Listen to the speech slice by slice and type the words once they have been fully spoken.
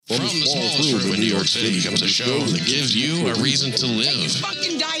From the smallest room in New York City comes a show that gives you a reason to live. Take your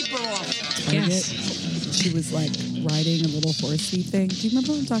fucking diaper off. Yes. She was like riding a little horsey thing. Do you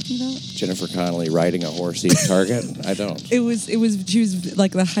remember what I'm talking about? Jennifer Connelly riding a horsey at Target? I don't. She was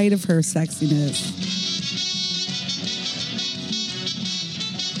like the height of her sexiness.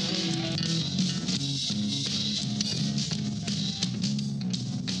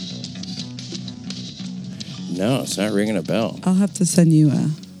 No, it's not ringing a bell. I'll have to send you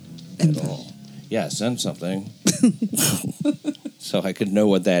a info. Yeah, send something. So I could know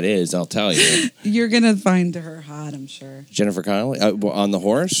what that is, I'll tell you. You're going to find her hot, I'm sure. Jennifer Connelly? On the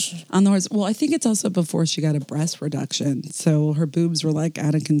horse? On the horse. Well, I think it's also before she got a breast reduction. So her boobs were like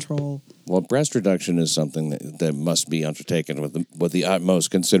out of control. Well, breast reduction is something that must be undertaken with the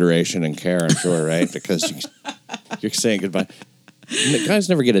utmost consideration and care, I'm sure, right? Because you're saying goodbye. Guys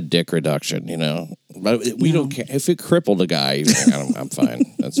never get a dick reduction, you know. But we don't care. If it crippled a guy, I'm fine.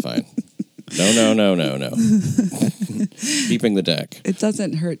 That's fine. No. Keeping the deck. It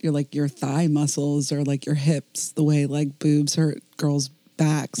doesn't hurt your thigh muscles or like your hips the way like boobs hurt girls'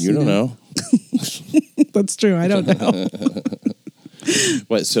 backs. You don't know. That's true. I don't know.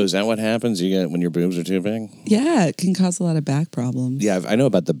 What? So is that what happens? You get when your boobs are too big? Yeah, it can cause a lot of back problems. Yeah, I know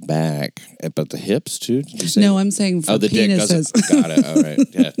about the back, but the hips too. Did you say? No, I'm saying for the penises. Dick got it. All right.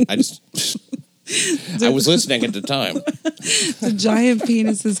 Yeah, I was listening at the time. The giant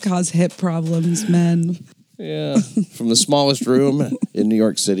penises cause hip problems, men. Yeah. From the smallest room in New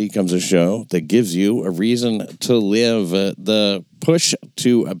York City comes a show that gives you a reason to live. The push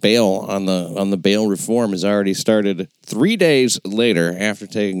to bail on the bail reform has already started. 3 days later, after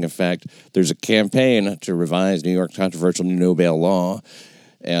taking effect, there's a campaign to revise New York's controversial new no bail law,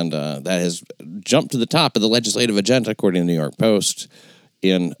 and that has jumped to the top of the legislative agenda, according to the New York Post.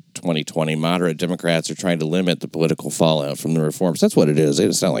 In 2020, moderate Democrats are trying to limit the political fallout from the reforms. That's what it is.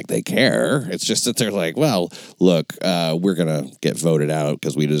 It's not like they care. It's just that they're like, well, look, we're going to get voted out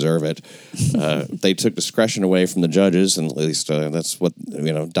because we deserve it. They took discretion away from the judges, and at least that's what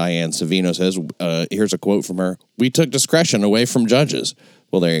Diane Savino says. Here's a quote from her. "We took discretion away from judges."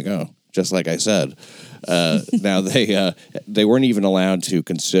 Well, there you go. Just like I said. Now, they weren't even allowed to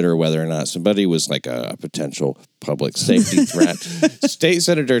consider whether or not somebody was like a potential public safety threat. State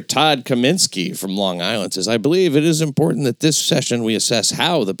Senator Todd Kaminsky from Long Island says, "I believe it is important that this session we assess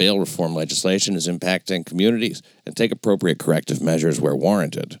how the bail reform legislation is impacting communities and take appropriate corrective measures where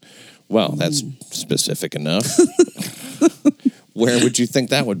warranted." Well, that's specific enough. Where would you think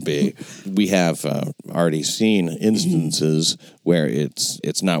that would be? We have already seen instances where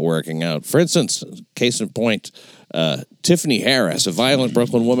it's not working out. For instance, case in point, Tiffany Harris, a violent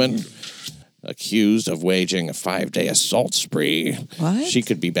Brooklyn woman accused of waging a 5-day assault spree. What? She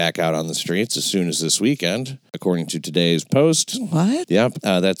could be back out on the streets as soon as this weekend, according to today's Post. What? Yep,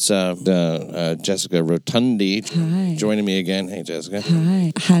 that's Jessica Rontundi. Hi. Joining me again. Hey, Jessica.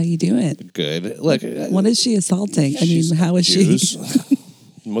 Hi. How you doing? Good. Look, What is she assaulting? I mean, how is Jews. she?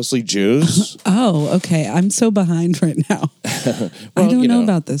 Mostly Jews. Oh, okay. I'm so behind right now. Well, I don't know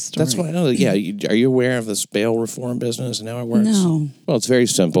about this story. That's what I know. Yeah, are you aware of this bail reform business and how it works? No. Well, it's very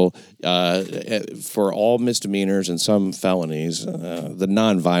simple. For all misdemeanors and some felonies, the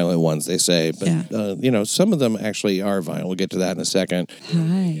non-violent ones, they say, but some of them actually are violent. We'll get to that in a second.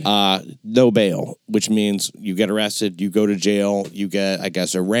 Hi. No bail, which means you get arrested, you go to jail, you get, I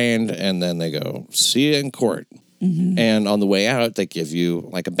guess, arraigned, and then they go, see you in court. Mm-hmm. And on the way out, they give you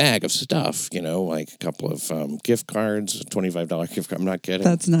like a bag of stuff, like a couple of gift cards, $25 gift card. I'm not kidding.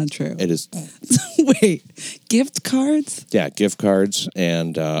 That's not true. It is. Wait, gift cards? Yeah, gift cards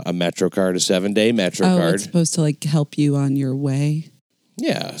and a Metro card, a 7-day Metro card. It's supposed to like help you on your way?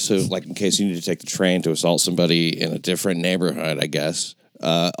 Yeah, so like in case you need to take the train to assault somebody in a different neighborhood, I guess.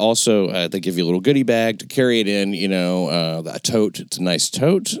 Also, they give you a little goodie bag to carry it in, a tote. It's a nice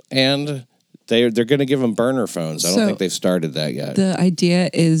tote, and they're going to give them burner phones. I don't think they've started that yet. The idea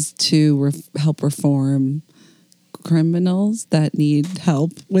is to help reform criminals that need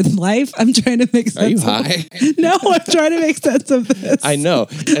help with life. I'm trying to make sense. Are you high? No, I'm trying to make sense of this. I know.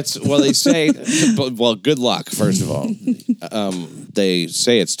 They say, well, good luck, first of all. They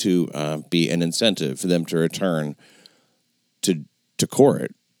say it's to be an incentive for them to return to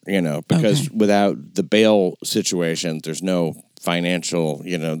court, because without the bail situation, there's no financial,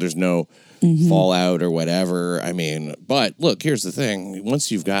 there's no fallout or whatever. I mean, but look, here's the thing.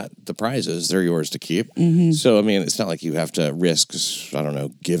 Once you've got the prizes, they're yours to keep. Mm-hmm. So, I mean, it's not like you have to risk, I don't know,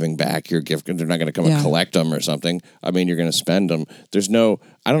 giving back your gift. They're not going to come and collect them or something. I mean, you're going to spend them.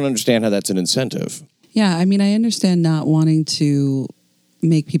 I don't understand how that's an incentive. Yeah, I mean, I understand not wanting to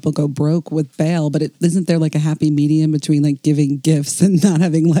make people go broke with bail, but isn't there like a happy medium between like giving gifts and not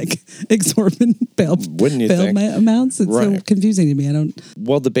having like exorbitant bail amounts? It's so confusing to me. I don't.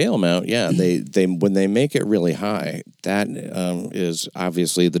 Well, the bail amount, yeah, they when they make it really high, that is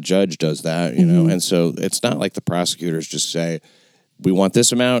obviously the judge does that, you know, and so it's not like the prosecutors just say, we want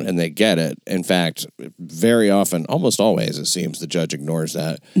this amount, and they get it. In fact, very often, almost always, it seems, the judge ignores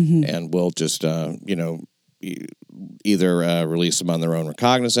that and will just, either release them on their own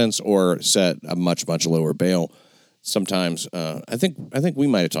recognizance or set a much, much lower bail. Sometimes, I think we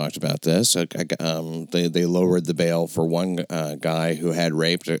might have talked about this. They lowered the bail for one guy who had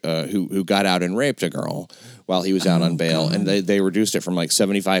raped, who got out and raped a girl while he was out on bail, and they reduced it from like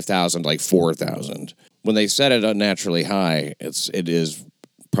 $75,000 to like $4,000. When they set it unnaturally high, it is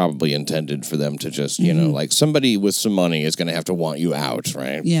probably intended for them to just, like somebody with some money is going to have to want you out,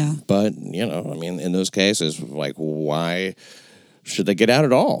 right? Yeah. But, I mean, in those cases, like, why should they get out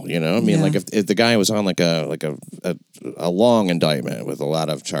at all? I mean, like if the guy was on like a long indictment with a lot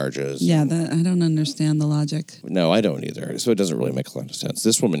of charges. Yeah, I don't understand the logic. No, I don't either. So it doesn't really make a lot of sense.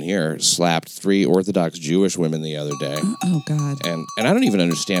 This woman here slapped 3 Orthodox Jewish women the other day. Oh God. And I don't even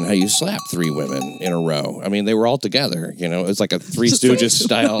understand how you slap 3 women in a row. I mean, they were all together. It's like a Three Stooges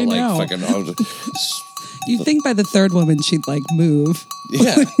style, like fucking. You'd think by the third woman she'd like move.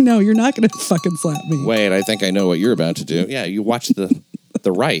 Yeah. No, you're not going to fucking slap me. Wait, I think I know what you're about to do. Yeah, you watch the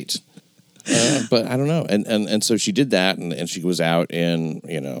right. But I don't know. And so she did that, and she was out in,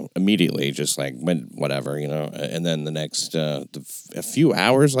 immediately, just like, whatever, and then the next, a few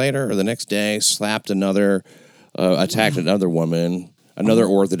hours later or the next day, slapped attacked another woman, another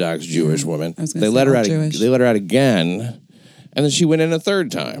Orthodox Jewish woman. They let her out. They let her out again, and then she went in a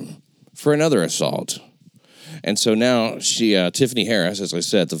third time for another assault. And so now Tiffany Harris, as I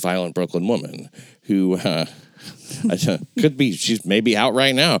said, the violent Brooklyn woman, who could be, she's maybe out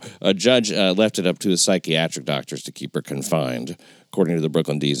right now. A judge left it up to the psychiatric doctors to keep her confined, according to the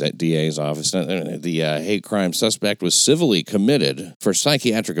Brooklyn DA's office. The hate crime suspect was civilly committed for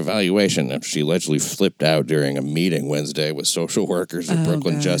psychiatric evaluation after she allegedly flipped out during a meeting Wednesday with social workers at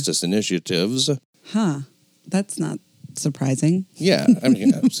Brooklyn Justice Initiatives. Huh. That's not surprising. Yeah. I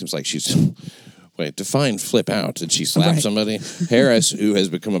mean, it seems like she's... Wait, define flip out. Did she slap somebody? Harris, who has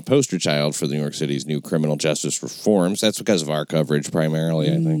become a poster child for New York City's new criminal justice reforms, that's because of our coverage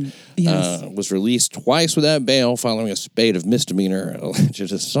primarily, I think, was released twice without bail following a spate of misdemeanor alleged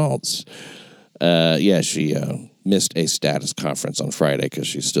assaults. She missed a status conference on Friday because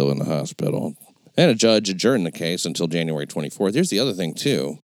she's still in the hospital. And a judge adjourned the case until January 24th. Here's the other thing,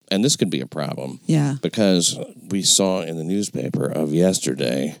 too, and this could be a problem. Yeah. Because we saw in the newspaper of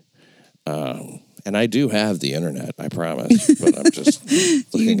yesterday... and I do have the internet, I promise. But I'm just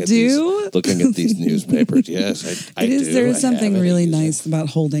looking at these newspapers. Yes, I do. There is something really nice about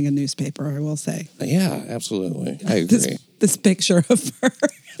holding a newspaper, I will say. Yeah, absolutely. I agree. This picture of her,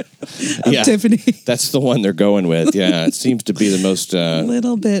 Tiffany. That's the one they're going with. Yeah, it seems to be the most... a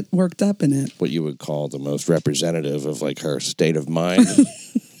little bit worked up in it. What you would call the most representative of like her state of mind.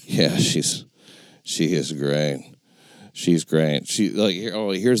 Yeah, she is great. She's great.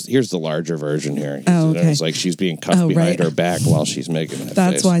 Here's the larger version here. Oh, okay. It's like she's being cuffed behind her back while she's making that face.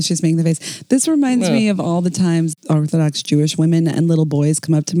 That's why she's making the face. This reminds me of all the times Orthodox Jewish women and little boys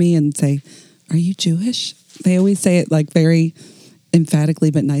come up to me and say, "Are you Jewish?" They always say it like very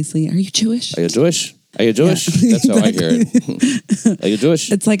emphatically but nicely. "Are you Jewish? Are you Jewish? Are you Jewish?" Yeah. That's how I hear it. Are you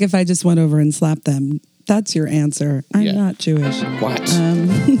Jewish? It's like if I just went over and slapped them. That's your answer. I'm not Jewish. What?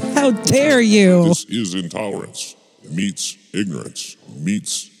 How dare you? This is intolerance. Meets ignorance,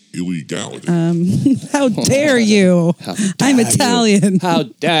 meets illegality. How dare you? I'm Italian. How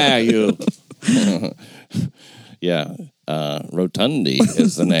dare you? Yeah, Rotundi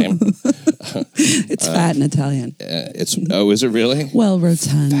is the name. It's fat in Italian. Is it really? Well,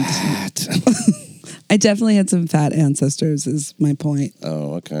 rotund. Fat. I definitely had some fat ancestors, is my point.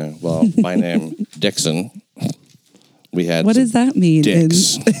 Oh, okay. Well, my name, Dixon. We had. What does that mean?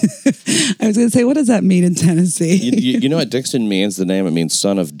 Dix. I was going to say, what does that mean in Tennessee? You know what Dixon means? The name, it means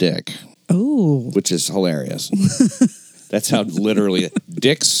son of Dick. Oh. Which is hilarious. That's how literally,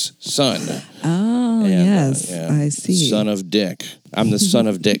 Dick's son. Oh, yes. I see. Son of Dick. I'm the son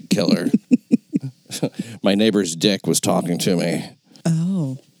of Dick killer. My neighbor's Dick was talking to me.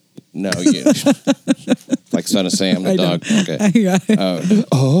 Oh. No, like Son of Sam, the dog. Okay.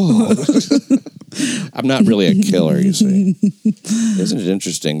 I'm not really a killer, you see. Isn't it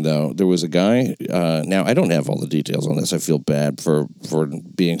interesting, though? There was a guy. Now, I don't have all the details on this. I feel bad for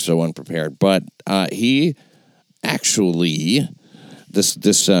being so unprepared. But he actually, this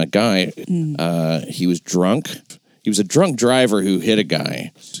guy, he was drunk. He was a drunk driver who hit a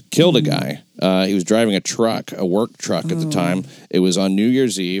guy, killed a guy. He was driving a truck, a work truck at the time. It was on New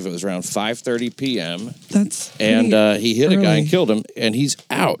Year's Eve. It was around 5:30 p.m. And he hit a guy and killed him, and he's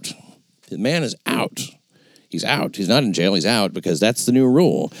out. The man is out. He's out. He's not in jail. He's out because that's the new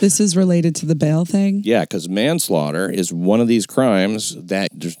rule. This is related to the bail thing? Yeah, because manslaughter is one of these crimes that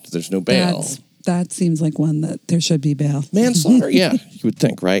there's no bail. That seems like one that there should be bail. Manslaughter, yeah, you would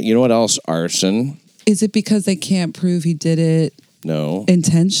think, right? You know what else? Arson. Is it because they can't prove he did it? No.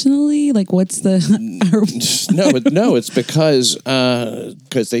 Intentionally? Like, what's the... No, it's because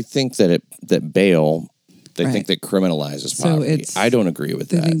they think that bail, they think that criminalizes poverty. I don't agree with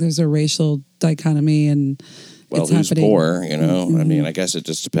that. They think there's a racial dichotomy and well, it's who's happening. poor, you know? I mean, I guess it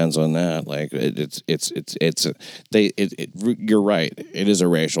just depends on that. Like, you're right. It is a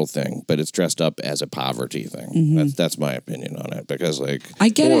racial thing, but it's dressed up as a poverty thing. That's my opinion on it because, like,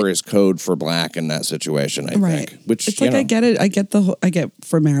 poor is code for black in that situation, I think. Which, it's like, I get it. I get I get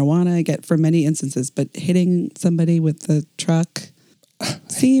for marijuana. I get for many instances, but hitting somebody with the truck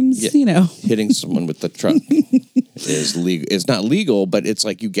seems, hitting someone with the truck is legal. It's not legal, but it's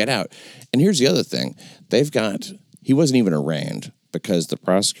like you get out. And here's the other thing. He wasn't even arraigned because the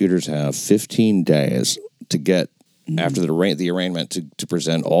prosecutors have 15 days to get after the arraignment to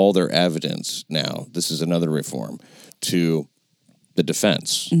present all their evidence. Now, this is another reform to the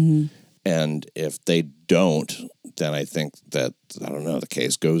defense. And if they don't, then I think that, I don't know, the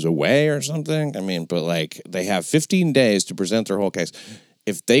case goes away or something. I mean, but like they have 15 days to present their whole case.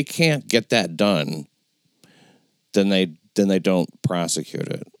 If they can't get that done, then they don't prosecute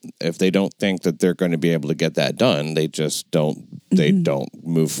it. If they don't think that they're going to be able to get that done, they just don't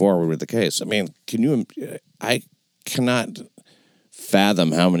move forward with the case. I mean, I cannot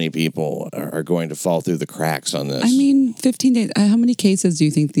fathom how many people are going to fall through the cracks on this. I mean, 15 days. How many cases do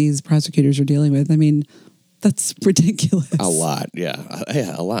you think these prosecutors are dealing with? I mean, that's ridiculous. A lot, yeah,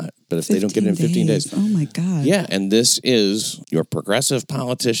 a lot. But if they don't get it in 15 days. Oh, my God. Yeah, and this is your progressive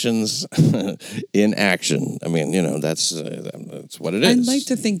politicians in action. I mean, that's what it is. I'd like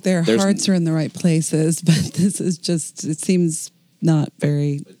to think their hearts are in the right places, but this is just, it seems not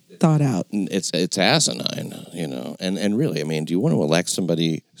very thought out. It's asinine, and really, I mean, do you want to elect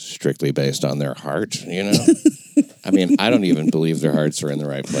somebody strictly based on their heart, I mean, I don't even believe their hearts are in the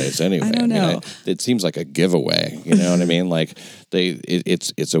right place anyway. I don't know. It seems like a giveaway, you know what I mean? Like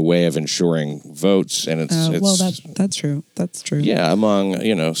it's a way of ensuring votes, and that's true. That's true. Yeah,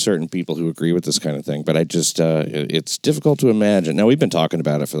 among certain people who agree with this kind of thing. But I just it's difficult to imagine. Now we've been talking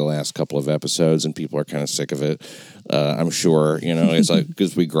about it for the last couple of episodes, and people are kind of sick of it. I'm sure it's like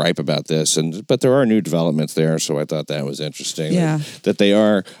because we gripe about this, but there are new developments there, so I thought that was interesting. Yeah, that they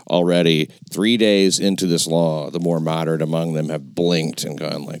are already 3 days into this law. The more moderate among them have blinked and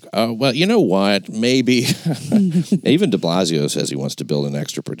gone like, oh well, you know what? Maybe even De Blasio says he wants to build in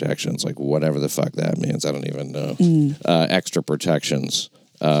extra protections, like whatever the fuck that means. I don't even know. Extra protections.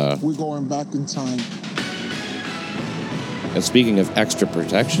 We're going back in time. And speaking of extra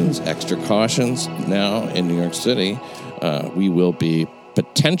protections, extra cautions, now in New York City, we will be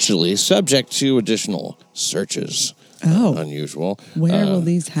potentially subject to additional searches. Unusual. Where will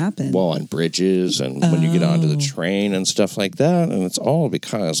these happen? Well, on bridges and when you get onto the train and stuff like that. And it's all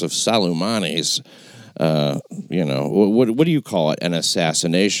because of Soleimani's, what do you call it? An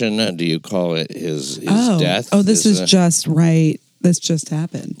assassination? Do you call it his death? Oh, this is just right. This just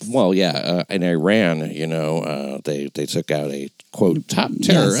happened. Well, yeah. In Iran, they took out a, quote, top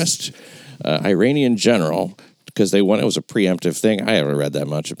terrorist, Iranian general, because it was a preemptive thing. I haven't read that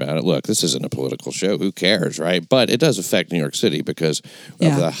much about it. Look, this isn't a political show. Who cares, right? But it does affect New York City because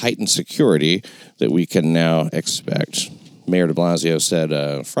of the heightened security that we can now expect. Mayor de Blasio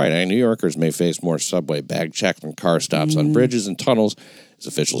said Friday, New Yorkers may face more subway bag checks and car stops on bridges and tunnels as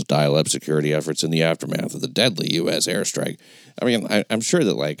officials dial up security efforts in the aftermath of the deadly U.S. airstrike. I mean, I'm sure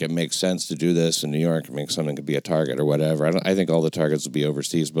that, it makes sense to do this in New York. I mean, something could be a target or whatever. I think all the targets will be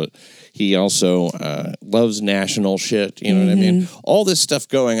overseas, but he also loves national shit. You know what I mean? All this stuff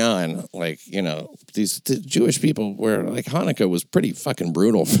going on, the Jewish people were, Hanukkah was pretty fucking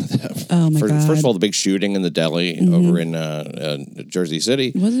brutal for them. Oh, my God. First of all, the big shooting in the deli over in Jersey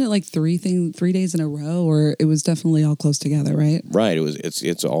City. Wasn't it like 3 days in a row, or it was definitely all close together, right? Right.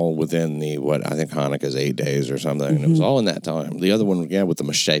 It's all within I think Hanukkah's 8 days or something. And it was all in that time. The other one, with the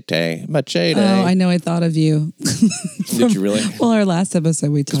machete. Oh, I know. I thought of you. Did you really? Well, our last episode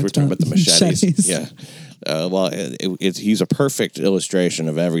we talked about the machetes. Yeah. He's a perfect illustration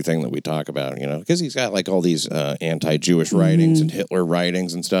of everything that we talk about, because he's got like all these anti-Jewish writings and Hitler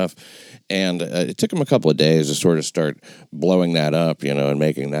writings and stuff. And it took him a couple of days to sort of start blowing that up, and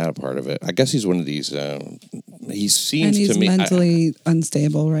making that a part of it. I guess he's one of these. He seems and he's to me mentally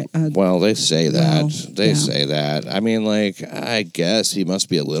unstable, right? Well, they say that. They say that. I mean, like, I guess he must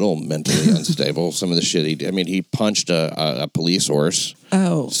be a little mentally unstable. Some of the shit he did. I mean, he punched a police horse.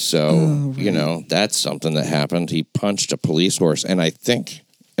 Oh. So, right. That's something that happened. He punched a police horse. And I think,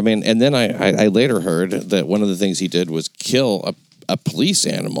 and then I later heard that one of the things he did was kill a police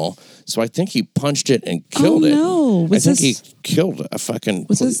animal. So I think he punched it and killed it. Oh, no. He killed a fucking...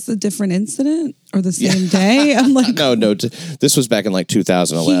 Was this a different incident or the same day? I'm like... No. This was back in like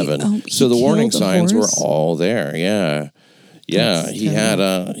 2011. So the warning signs were all there. Yeah. Yeah,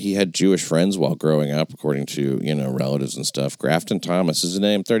 he had Jewish friends while growing up, according to, relatives and stuff. Grafton Thomas is his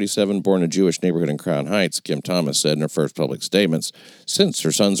name, 37, born in a Jewish neighborhood in Crown Heights. Kim Thomas said in her first public statements since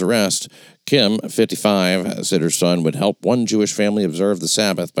her son's arrest. Kim, 55, said her son would help one Jewish family observe the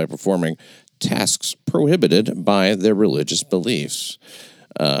Sabbath by performing tasks prohibited by their religious beliefs.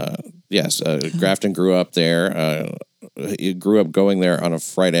 Grafton grew up there. He grew up going there on a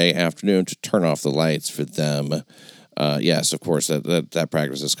Friday afternoon to turn off the lights for them. Yes, of course, that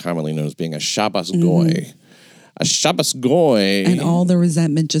practice is commonly known as being a Shabbos Goy. A Shabbos Goy. And all the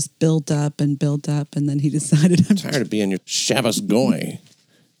resentment just built up, and then he decided... I'm tired of being your Shabbos Goy.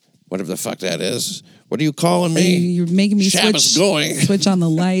 Whatever the fuck that is. What are you calling me? You're making me switch on the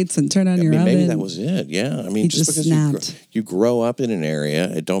lights and turn on your oven. Maybe that was it, yeah. Just because you grow up in an area,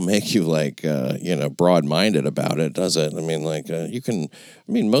 it don't make you like, broad-minded about it, does it?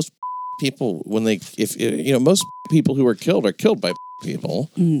 Most people, most people who are killed by people,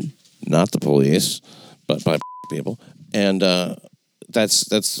 not the police, but by people, and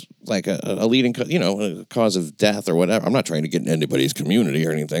that's like a leading, a cause of death or whatever. I'm not trying to get in anybody's community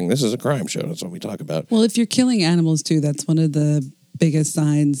or anything. This is a crime show. That's what we talk about. Well, if you're killing animals too, that's one of the biggest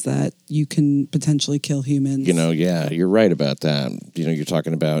signs that you can potentially kill humans. You're right about that. You're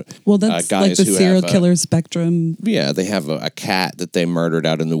talking about that's guys like the who serial have killer spectrum. Yeah, they have a cat that they murdered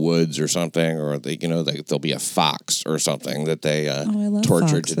out in the woods or something, or there'll be a fox or something that they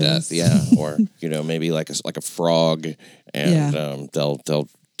tortured to death. Yeah, or maybe like a frog, and they'll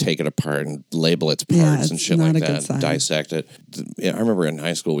take it apart and label its parts and shit like that, dissect it. I remember in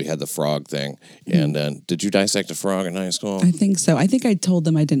high school we had the frog thing. And did you dissect a frog in high school? I think so. I think I told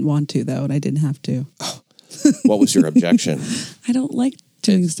them I didn't want to, though, and I didn't have to. What was your objection? I don't like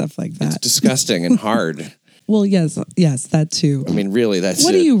doing stuff like that. It's disgusting and hard. Well, yes, that too. Really, that's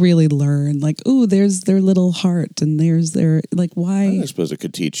what do you really learn? Like, there's their little heart, and there's their, like, why? I suppose it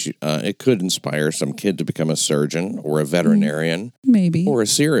could teach, it could inspire some kid to become a surgeon or a veterinarian. Maybe. Or a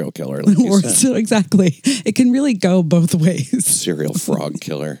serial killer, like you said. Exactly. It can really go both ways. Serial frog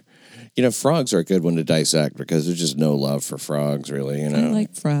killer. Frogs are a good one to dissect because there's just no love for frogs, really. I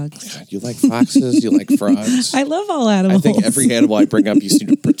like frogs. God, you like foxes? You like frogs? I love all animals. I think every animal I bring up, you seem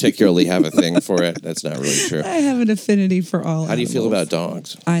to particularly have a thing for it. That's not really true. I have an affinity for all How do you feel about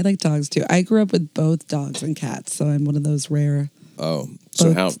dogs? I like dogs, too. I grew up with both dogs and cats, so I'm one of those rare... Oh,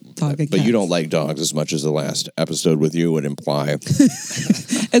 so but you don't like dogs as much as the last episode with you would imply.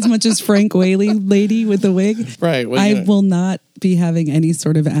 As much as Frank Whaley lady with the wig. Right. I will not be having any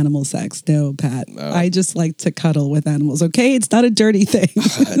sort of animal sex. No, Pat. No. I just like to cuddle with animals. Okay? It's not a dirty thing.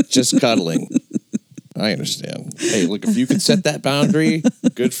 Just cuddling. I understand. Hey, look, if you can set that boundary,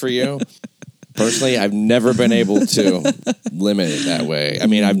 good for you. Personally, I've never been able to limit it that way.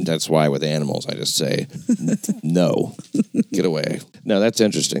 That's why with animals, I just say, no, get away. No, that's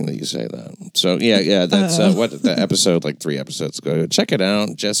interesting that you say that. So, that's the episode, like 3 episodes ago. Check it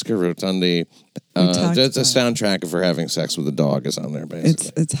out. Jessica Rontundi. That's a soundtrack of her having sex with a dog is on there,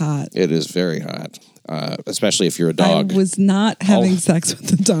 basically. It's hot. It is very hot. Especially if you're a dog. I was not having sex with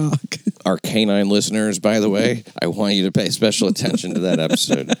the dog. Our canine listeners, by the way, I want you to pay special attention to that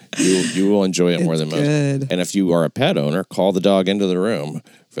episode. You will enjoy it more than most. Good. And if you are a pet owner, call the dog into the room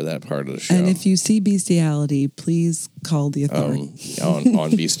for that part of the show. And if you see bestiality, please call the authority. On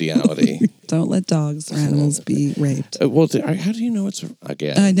bestiality. Don't let dogs or animals be raped. How do you know it's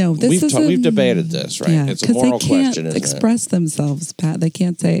again? I know we've debated this, right? Yeah, it's a moral question. They can't express themselves, Pat. They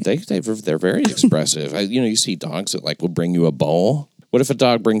can't say. They're very expressive. You see dogs that will bring you a bowl. What if a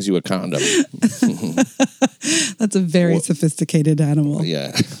dog brings you a condom? That's a very sophisticated animal.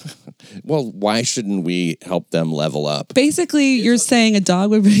 Yeah. Well, why shouldn't we help them level up? Basically, you're saying a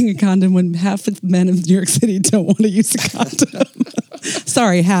dog would bring a condom when half of the men in New York City don't want to use a condom.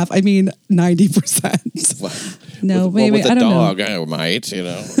 Sorry, half. I mean 90%. No, with, maybe with a I don't dog, know. I might.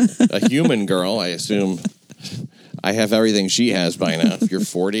 A human girl, I assume. I have everything she has by now. If you're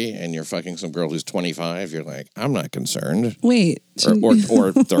 40 and you're fucking some girl who's 25, you're like, I'm not concerned. Wait,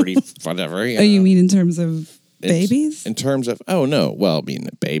 Or 30, whatever. You mean in terms of babies? In terms of, oh no, well, I mean,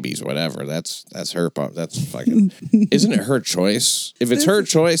 babies, whatever. That's her. That's fucking. Isn't it her choice? If it's her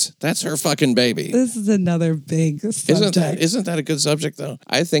choice, that's her fucking baby. This is another big subject. Isn't that a good subject though?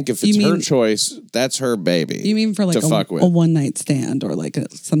 I think if it's her choice, that's her baby. You mean for like a one night stand or like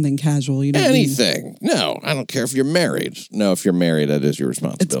something casual? You don't anything? No, I don't care if you're married. No, if you're married, that is your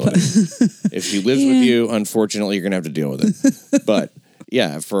responsibility. If she lives with you, unfortunately, you're gonna have to deal with it. But.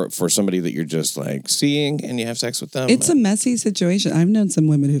 Yeah, for somebody that you're just like seeing and you have sex with them. It's a messy situation. I've known some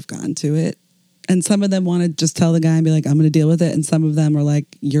women who've gone to it. And some of them want to just tell the guy and be like, I'm going to deal with it. And some of them are like,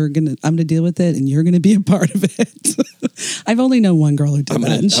 I'm going to deal with it and you're going to be a part of it. I've only known one girl who did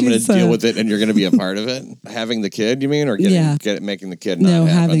that. I'm going to deal with it and you're going to be a part of it? Having the kid, you mean? Or making the kid not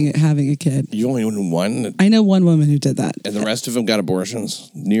happen? No, having a kid. You only know one? I know one woman who did that. And the rest of them got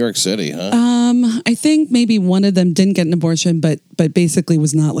abortions? New York City, huh? I think maybe one of them didn't get an abortion, but basically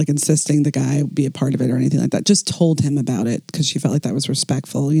was not like insisting the guy be a part of it or anything like that. Just told him about it because she felt like that was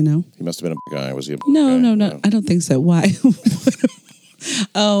respectful, you know? He must have been a guy. Was he a No, guy? No. I don't think so. Why?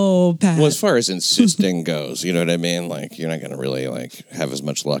 Oh, Pat. Well, as far as insisting goes, you know what I mean? Like, you're not going to really like have as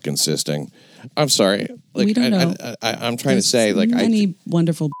much luck insisting. I'm sorry. Like, we don't know. I'm trying to say, like, many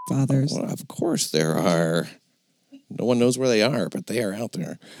wonderful fathers. Well, of course there are. No one knows where they are, but they are out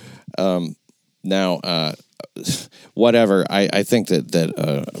there. Now, whatever. I think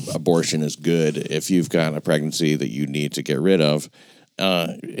that abortion is good if you've got a pregnancy that you need to get rid of.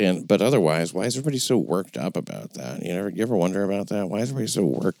 But otherwise, why is everybody so worked up about that? You ever wonder about that? Why is everybody so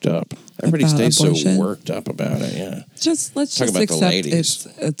worked up? Everybody stays so worked up about it. Yeah. Let's just accept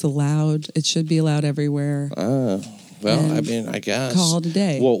it's allowed. It should be allowed everywhere. Well, I mean, I guess call it a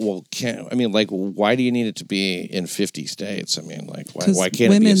day. Well, why do you need it to be in 50 states? I mean, like, why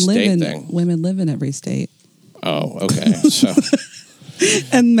can't it be a state thing? Women live in every state. Oh, okay. So.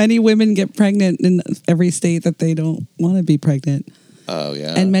 And many women get pregnant in every state that they don't want to be pregnant. Oh,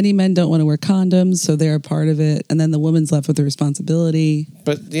 yeah. And many men don't want to wear condoms, so they're a part of it. And then the woman's left with the responsibility.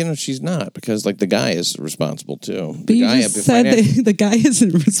 But, she's not, because, like, the guy is responsible, too. But you just said the guy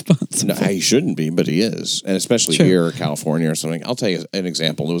isn't responsible. No, he shouldn't be, but he is. And especially here in California or something. I'll tell you an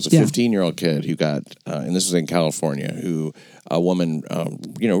example. There was a 15-year-old kid who got, and this was in California, who a woman,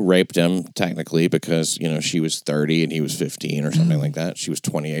 raped him, technically, because, she was 30 and he was 15 or something like that. She was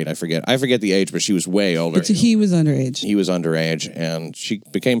 28. I forget the age, but she was way older. But he was underage. He was underage, and she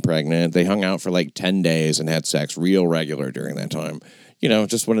became pregnant. They hung out for like 10 days and had sex real regular during that time.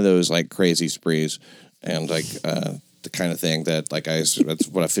 Just one of those like crazy sprees, and like the kind of thing that like that's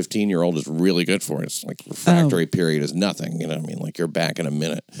what a 15-year-old is really good for. It's like refractory period is nothing. You know what I mean? Like you're back in a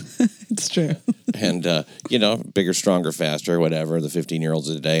minute. It's true. And bigger, stronger, faster, whatever. The 15-year-olds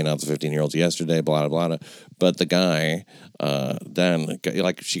of today, not the 15-year-olds yesterday. Blah blah blah. But the guy then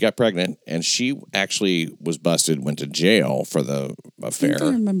she got pregnant, and she actually was busted. Went to jail for the affair. I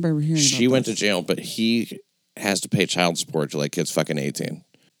remember hearing. She went to jail, but he has to pay child support till like kid's fucking 18.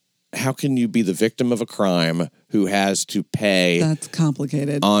 How can you be the victim of a crime who has to pay? That's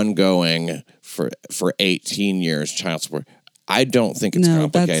complicated. Ongoing for 18 years child support. I don't think it's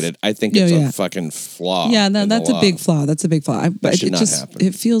complicated. I think it's a fucking flaw. Yeah, that's a big flaw. That's a big flaw. That should not happen.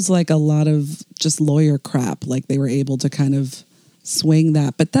 It feels like a lot of just lawyer crap. Like they were able to kind of swing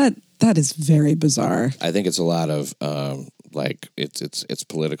that, but that is very bizarre. I think it's a lot of it's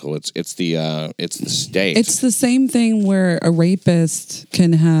political. It's the state. It's the same thing where a rapist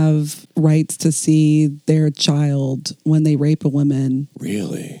can have rights to see their child when they rape a woman.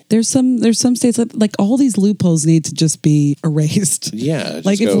 Really? There's some states like all these loopholes need to just be erased. Yeah.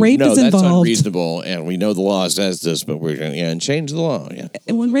 Like if rape is involved, that's unreasonable, and we know the law says this, but we're going to change the law. Yeah.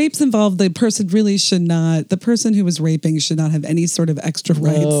 And when rape's involved, the person really should not. The person who was raping should not have any sort of extra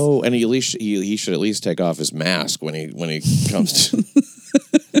rights. No, and he should at least take off his mask when he comes to.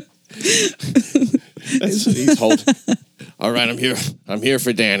 He's holding. All right, I'm here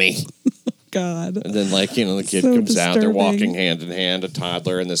for Danny. God. And then the kid so comes disturbing. out. They're walking hand in hand, a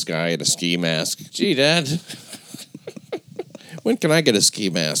toddler and this guy in a ski mask. Gee, Dad, when can I get a ski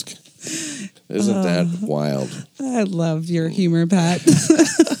mask? Isn't that wild? I love your humor, Pat.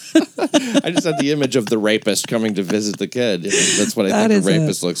 I just had the image of the rapist coming to visit the kid. That's what I think a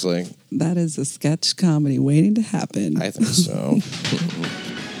rapist looks like. That is a sketch comedy waiting to happen. I think so.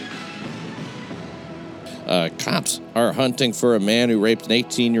 Cops are hunting for a man who raped an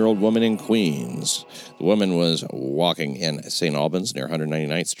 18-year-old woman in Queens. The woman was walking in St. Albans near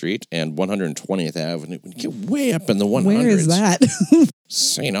 199th Street and 120th Avenue. When you get way up in the 100s. Where is that?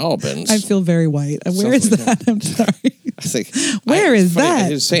 St. Albans. I feel very white. Where is that? I'm sorry. I think, Where is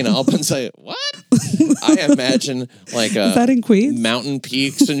that? St. Albans. What? I imagine like is that in Queens? Mountain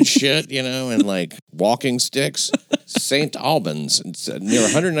peaks and shit, and like walking sticks. St. Albans. It's near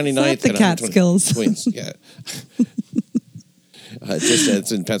 199th. The Catskills. Queens. Yeah.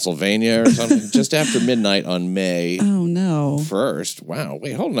 It's in Pennsylvania or something. Just after midnight on May. Oh no! 1st. Wow.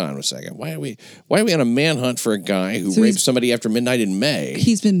 Wait, hold on a second. Why are we on a manhunt for a guy who raped somebody after midnight in May?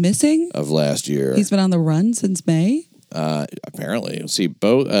 He's been missing of last year. He's been on the run since May. Apparently, see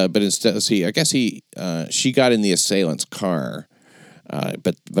both. But instead, I guess she got in the assailant's car.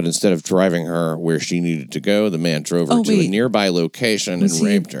 But instead of driving her where she needed to go, the man drove her to a nearby location and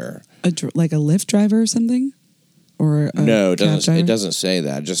raped her. Like a Lyft driver or something? Or no, it doesn't say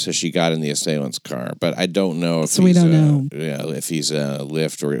that. It just says she got in the assailant's car. But I don't know if we don't know. Yeah, if he's a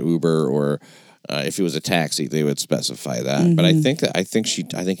Lyft or Uber or if he was a taxi, they would specify that. Mm-hmm. But I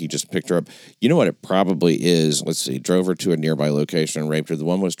think he just picked her up. You know what it probably is? Let's see. Drove her to a nearby location and raped her. The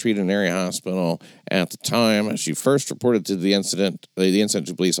woman was treated in an area hospital at the time. She first reported the incident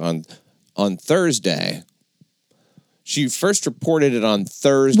to police on Thursday. She first reported it on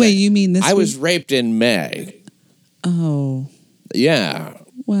Thursday. Wait, you mean this? I was raped in May. Oh. Yeah.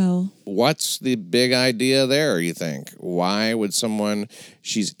 Well. What's the big idea there, you think? Why would someone...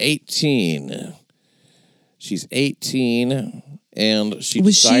 She's 18. She's 18, and she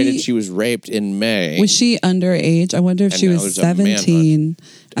decided she was raped in May. Was she underage? I wonder if she was 17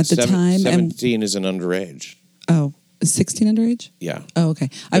 at the time. 17 is an underage. Oh. 16 underage? Yeah. Oh, okay.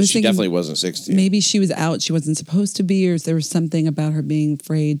 She definitely wasn't 16. Maybe she was out. She wasn't supposed to be, or there was something about her being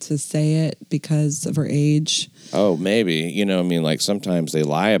afraid to say it because of her age. Oh, maybe. Like sometimes they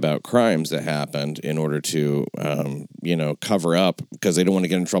lie about crimes that happened in order to, cover up because they don't want to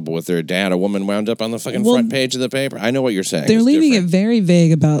get in trouble with their dad. A woman wound up on the fucking front page of the paper. I know what you're saying. They're leaving it very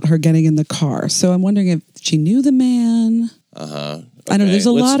vague about her getting in the car. So I'm wondering if she knew the man. Uh-huh. Okay. I know there's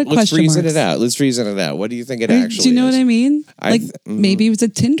a lot of question marks. Let's reason it out. What do you think it actually is? Do you know what I mean? Maybe it was a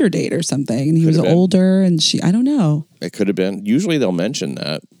Tinder date or something, and he was older, and I don't know. It could have been. Usually they'll mention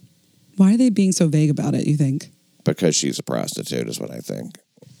that. Why are they being so vague about it, you think? Because she's a prostitute is what I think.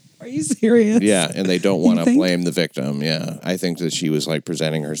 Are you serious? Yeah, and they don't want to blame the victim. Yeah, I think that she was like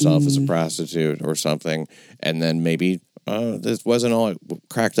presenting herself as a prostitute or something, and then maybe this wasn't all it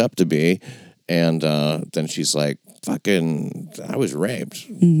cracked up to be, and then she's like, fucking, I was raped.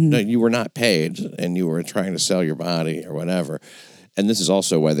 Mm-hmm. No, you were not paid, and you were trying to sell your body or whatever. And this is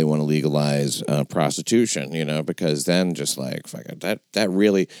also why they want to legalize prostitution, because then just like, fuck it, that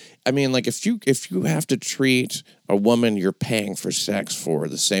really, I mean, like if you have to treat a woman you're paying for sex for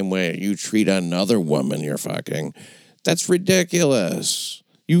the same way you treat another woman you're fucking, that's ridiculous.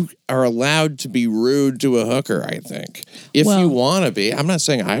 You are allowed to be rude to a hooker, I think. If you want to be. I'm not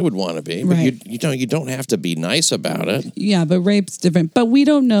saying I would want to be, but you don't have to be nice about it. Yeah, but rape's different. But we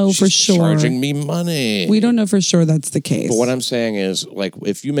don't know for sure. Charging me money. We don't know for sure that's the case. But what I'm saying is, like,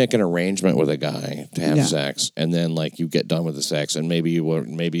 if you make an arrangement with a guy to have sex, and then like you get done with the sex, and maybe you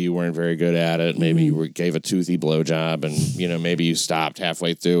weren't very good at it, maybe you gave a toothy blowjob, and maybe you stopped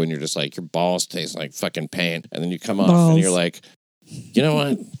halfway through, and you're just like, your balls taste like fucking paint, and then you come off and you're like, you know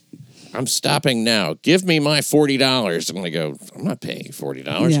what? I'm stopping now. Give me my $40. I'm going to go, I'm not paying you $40.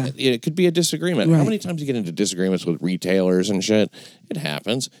 Yeah. It could be a disagreement. Right. How many times do you get into disagreements with retailers and shit? It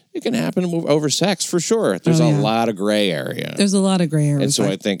happens. It can happen over sex for sure. There's a lot of gray area. There's a lot of gray area. And so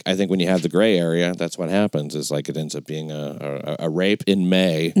I think when you have the gray area, that's what happens. Is like it ends up being a rape in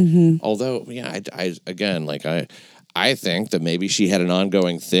May. Mm-hmm. Although, I think that maybe she had an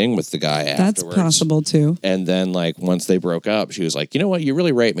ongoing thing with the guy afterwards. That's possible, too. And then, like, once they broke up, she was like, you know what? You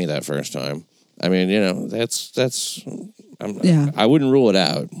really raped me that first time. I mean, I wouldn't rule it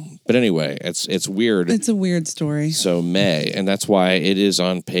out. But anyway, it's weird. It's a weird story. So May, and that's why it is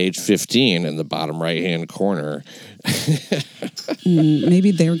on page 15 in the bottom right-hand corner.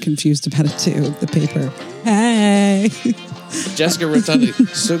 Maybe they were confused about it, too, the paper. Hey! Jessica Rontundi,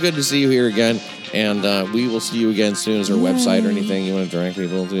 so good to see you here again. And we will see you again soon. Is there a website or anything you want to direct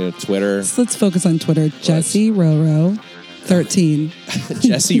people to? Twitter? So let's focus on Twitter. Jessie Roro 13.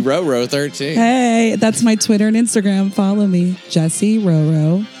 Jessie Roro 13. Hey, that's my Twitter and Instagram. Follow me. Jessie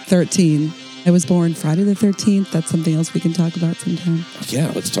Roro 13. I was born Friday the 13th. That's something else we can talk about sometime.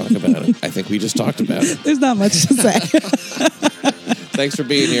 Yeah, let's talk about it. I think we just talked about it. There's not much to say. Thanks for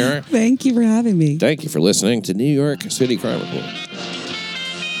being here. Thank you for having me. Thank you for listening to New York City Crime Report.